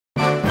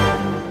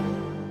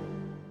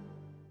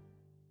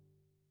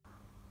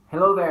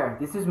Hello there,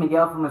 this is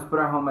Miguel from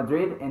Spotahome,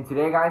 Madrid, and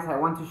today guys I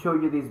want to show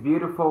you this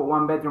beautiful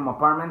one-bedroom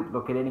apartment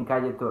located in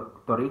Calle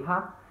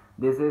Torija.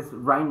 This is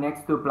right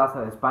next to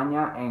Plaza de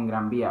España and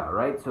Gran Via,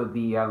 right? So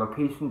the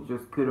location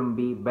just couldn't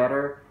be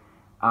better.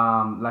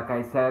 Like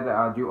I said,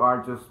 you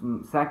are just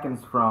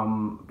seconds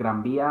from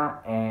Gran Via,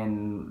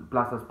 and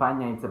Plaza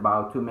España, it's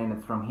about 2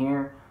 minutes from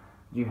here.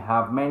 You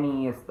have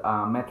many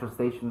metro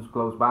stations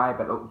close by,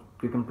 but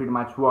you can pretty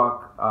much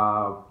walk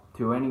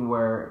to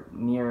anywhere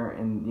near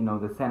in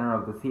the center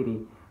of the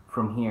city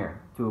from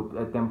here to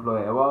Templo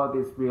de Abad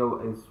is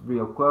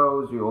real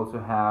close. You also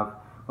have,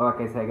 well,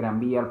 like I said,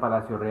 Gran Via,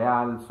 Palacio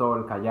Real,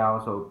 Sol,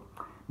 Callao. So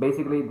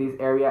basically this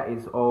area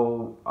is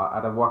all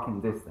at a walking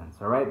distance,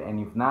 all right? And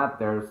if not,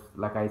 there's,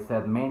 like I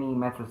said, many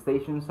metro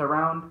stations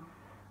around,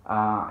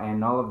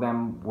 and all of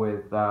them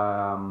with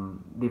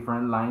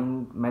different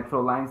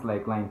metro lines,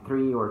 like line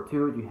 3 or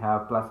 2. You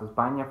have Plaza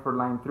España for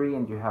line 3,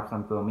 and you have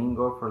Santo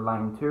Domingo for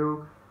line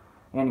 2.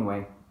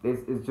 Anyway, this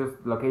is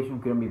just,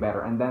 location couldn't be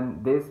better. And then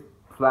this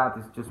flat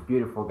is just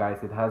beautiful,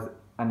 guys. It has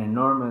an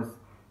enormous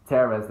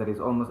terrace that is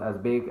almost as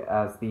big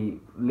as the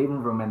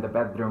living room and the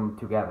bedroom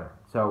together.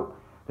 So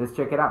let's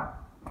check it out.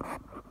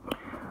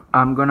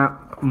 I'm gonna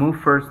move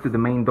first to the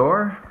main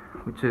door,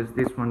 which is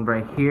this one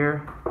right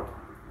here.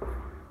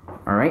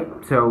 Alright,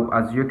 so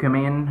as you come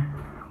in,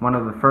 one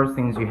of the first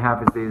things you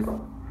have is this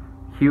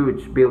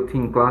huge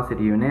built-in closet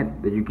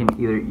unit that you can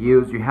either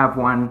use. You have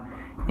one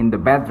in the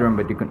bedroom,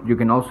 but you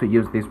can also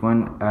use this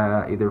one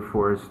either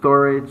for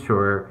storage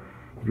or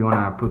if you want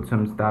to put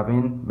some stuff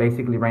in.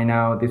 Basically right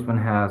now this one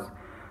has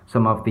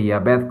some of the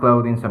bed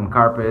clothing, some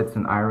carpets,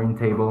 an ironing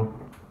table,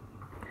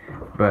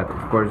 but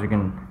of course you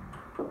can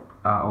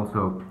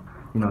also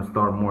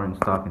store more and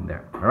stuff in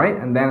there. All right,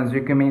 and then as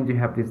you come in, you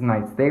have this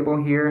nice table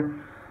here,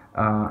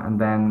 and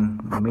then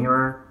the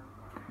mirror,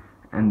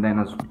 and then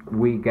as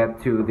we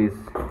get to this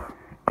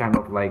kind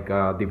of like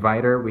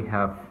divider, we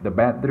have the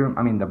bathroom.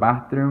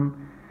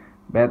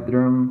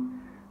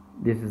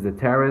 This is the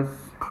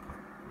terrace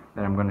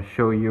that I'm going to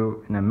show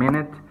you in a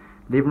minute.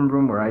 Living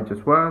room where I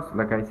just was,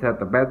 like I said,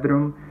 the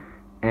bedroom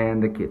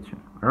and the kitchen.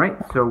 All right,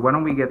 so why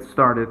don't we get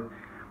started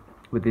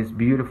with this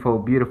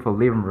beautiful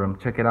living room.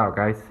 Check it out,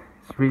 guys.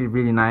 It's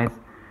really nice.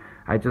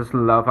 I just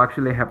love,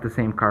 actually I have the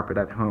same carpet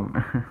at home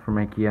from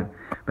IKEA,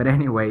 but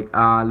anyway,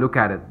 look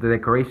at it. The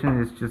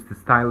decoration is just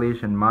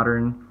stylish and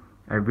modern.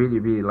 I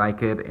really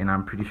like it, and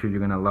I'm pretty sure you're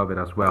gonna love it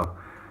as well.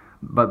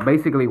 But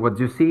basically what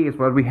you see is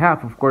what we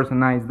have. Of course, a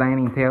nice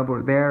dining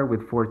table there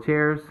with 4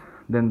 chairs,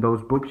 then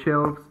those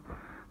bookshelves,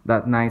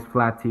 that nice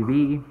flat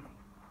TV.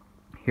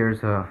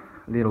 Here's a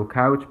little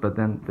couch, but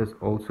then there's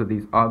also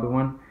this other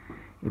one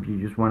if you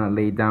just want to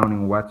lay down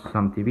and watch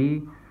some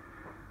TV.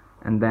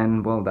 And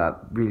then, well,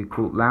 that really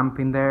cool lamp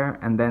in there.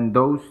 And then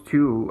those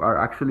two are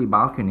actually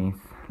balconies.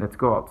 Let's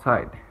go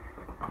outside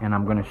and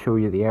I'm gonna show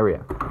you the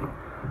area.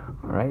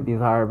 Alright,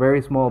 these are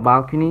very small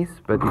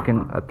balconies, but you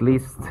can at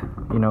least,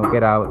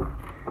 get out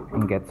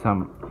and get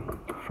some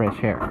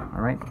fresh air.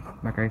 Alright,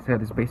 like I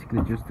said, it's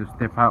basically just to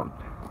step out.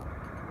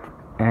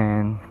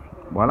 And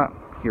voila,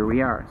 here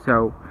we are.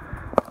 So,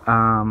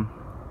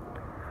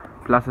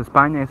 Plaza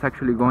España is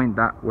actually going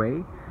that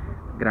way.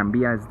 Gran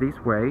Via is this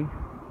way.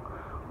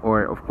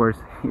 Or, of course,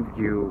 if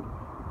you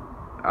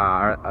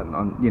are,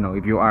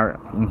 if you are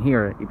in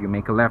here, if you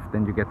make a left,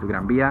 then you get to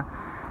Gran Via.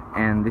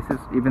 And this is,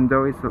 even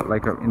though it's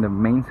like in the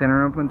main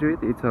center of Madrid,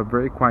 it's a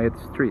very quiet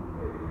street,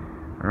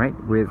 all right,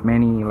 with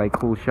many like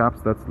cool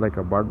shops. That's like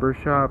a barber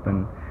shop,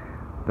 and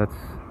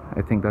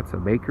I think that's a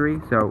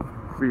bakery. So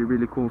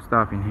really cool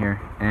stuff in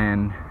here.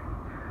 And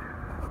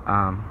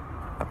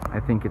I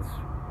think it's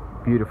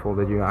beautiful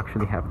that you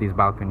actually have these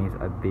balconies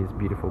at this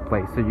beautiful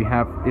place. So you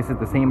have, this is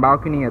the same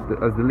balcony as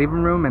the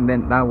living room, and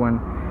then that one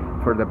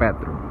for the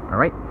bedroom. All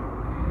right,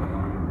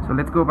 so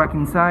let's go back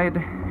inside,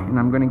 and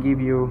I'm gonna give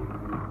you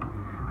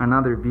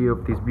another view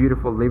of this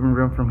beautiful living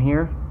room from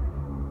here.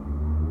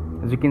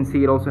 As you can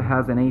see, it also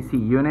has an AC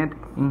unit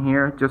in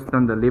here just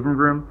on the living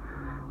room.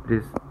 It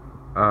is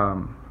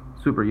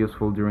super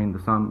useful during the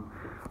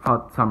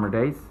hot summer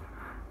days.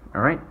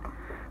 All right,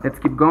 let's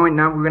keep going.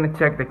 Now we're going to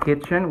check the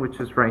kitchen, which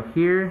is right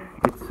here.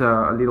 It's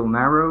a little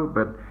narrow,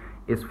 but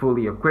it's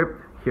fully equipped.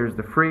 Here's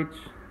the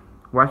fridge,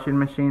 washing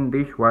machine,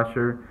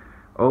 dishwasher,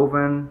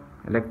 oven,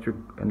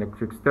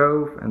 electric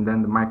stove, and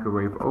then the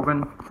microwave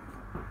oven.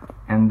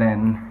 And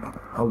then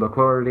all the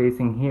cutlery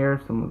in here,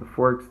 some of the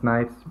forks,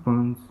 knives,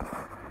 spoons,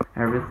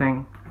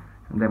 everything.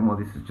 And then, well,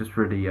 this is just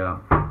for the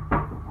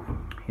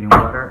heating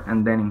water.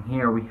 And then in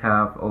here we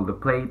have all the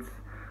plates,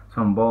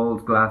 some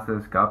bowls,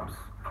 glasses, cups,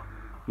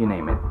 you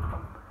name it.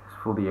 It's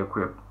fully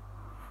equipped.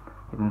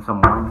 Even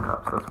some wine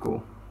cups, that's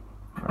cool.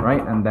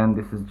 Alright, and then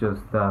this is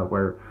just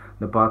where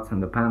the pots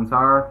and the pans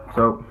are.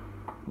 So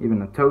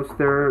even a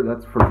toaster,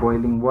 that's for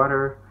boiling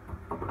water.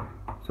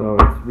 So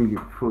it's really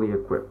fully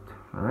equipped.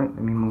 Alright,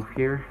 let me move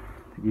here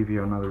to give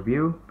you another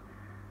view.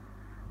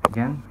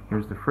 Again,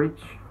 here's the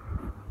fridge.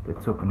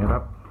 Let's open it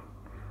up.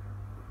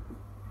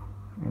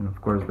 and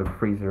of course the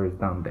freezer is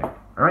down there.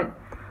 All right,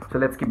 so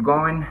let's keep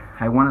going.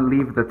 I want to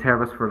leave the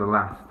terrace for the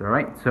last. All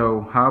right,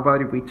 so how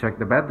about if we check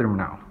the bedroom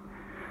now?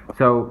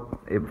 So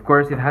of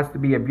course it has to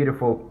be a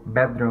beautiful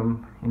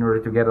bedroom in order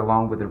to get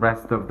along with the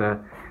rest of the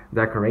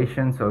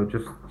decoration, so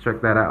just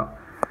check that out.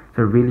 It's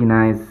a really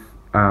nice,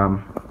 I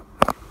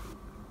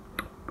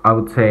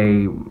would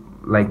say,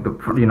 like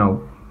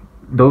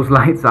those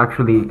lights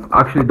actually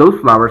those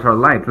flowers are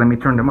lights. Let me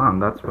turn them on.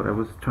 That's what I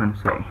was trying to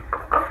say.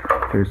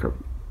 Here's to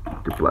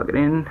plug it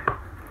in.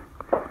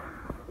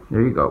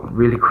 There you go.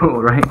 Really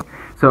cool, right?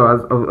 So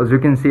as you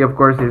can see, of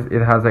course,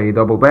 it has a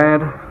double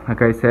bed.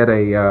 Like I said,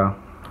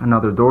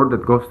 another door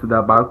that goes to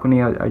that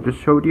balcony I just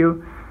showed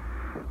you,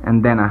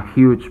 and then a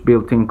huge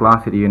built-in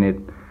closet unit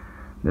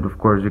that of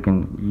course you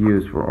can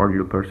use for all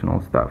your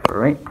personal stuff. All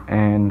right,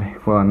 and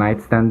well, a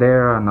nightstand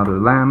there, another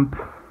lamp,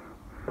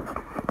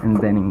 and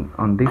then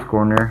on this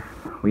corner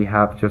we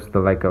have just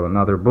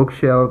another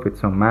bookshelf with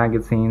some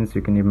magazines.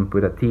 You can even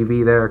put a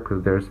TV there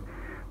because there's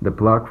the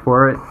plug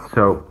for it.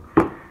 So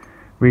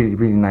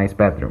really nice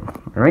bedroom.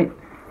 All right,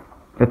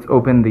 let's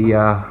open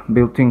the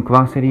built-in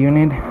closet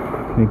unit.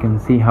 You can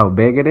see how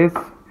big it is.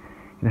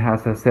 It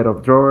has a set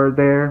of drawers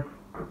there,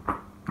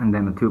 and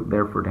then a tube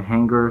there for the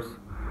hangers,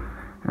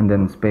 and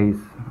then space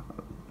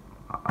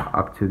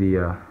up to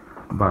the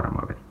bottom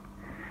of it.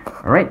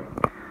 All right,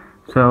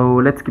 so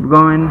let's keep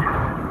going.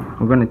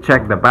 We're gonna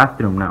check the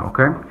bathroom now.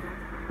 Okay,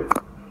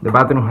 the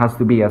bathroom has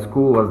to be as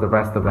cool as the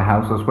rest of the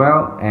house as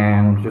well.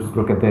 And just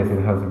look at this.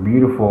 It has a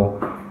beautiful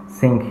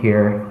sink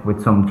here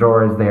with some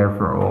drawers there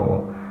for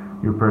all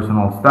your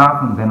personal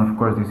stuff, and then of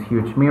course this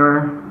huge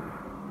mirror,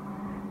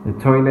 the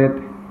toilet,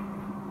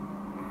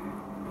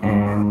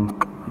 and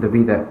the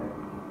bidet.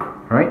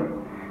 Right,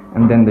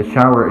 and then the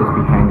shower is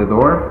behind the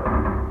door,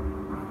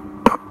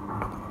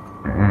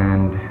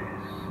 and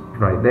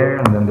right there,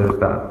 and then there's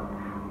that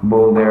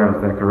bowl there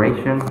as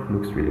decoration.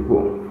 Looks really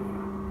cool.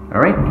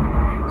 All right,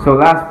 so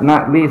last but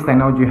not least, I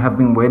know you have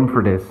been waiting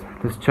for this.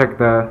 Let's check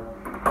the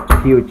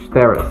huge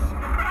terrace.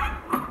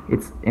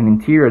 It's an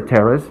interior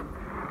terrace,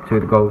 so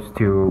it goes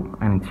to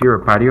an interior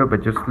patio,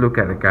 but just look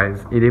at it,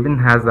 guys. It even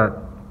has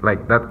that,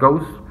 that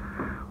goes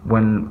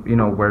when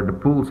where the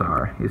pools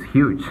are. It's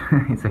huge.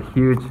 It's a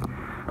huge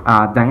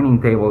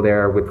dining table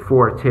there with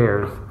 4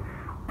 chairs.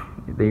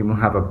 They even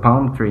have a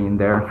palm tree in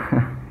there.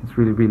 It's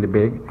really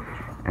big.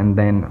 And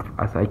then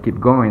as I keep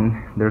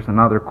going, there's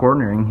another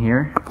corner in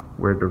here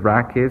where the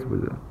rack is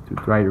to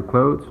dry your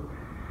clothes,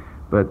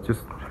 but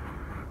just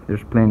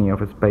there's plenty of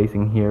space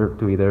in here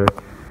to either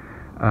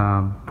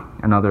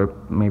another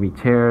maybe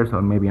chairs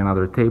or maybe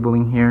another table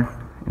in here,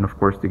 and of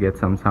course to get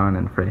some sun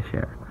and fresh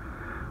air.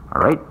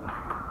 All right,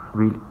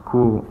 really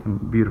cool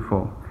and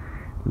beautiful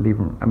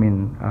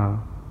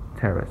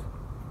terrace.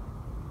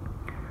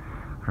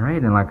 All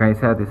right, and like I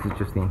said, this is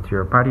just the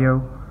interior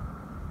patio,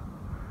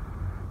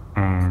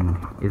 and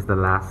is the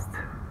last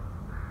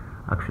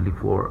actually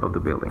floor of the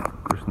building.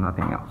 There's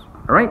nothing else.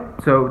 All right,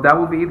 so that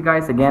will be it,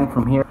 guys. Again,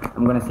 from here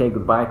I'm gonna say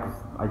goodbye because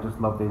I just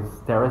love this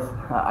terrace.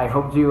 I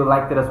hope you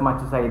liked it as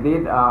much as I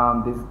did.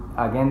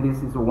 This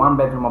is a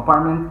 1-bedroom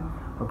apartment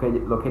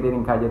located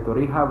in Calle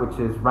Torrija, which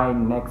is right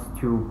next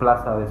to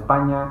Plaza de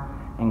España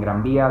and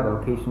Gran Via. The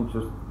location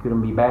just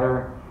couldn't be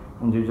better,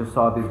 and you just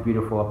saw this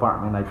beautiful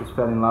apartment. I just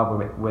fell in love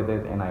with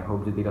it, and I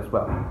hope you did as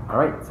well. All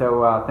right,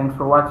 so thanks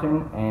for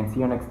watching, and see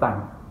you next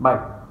time.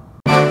 Bye.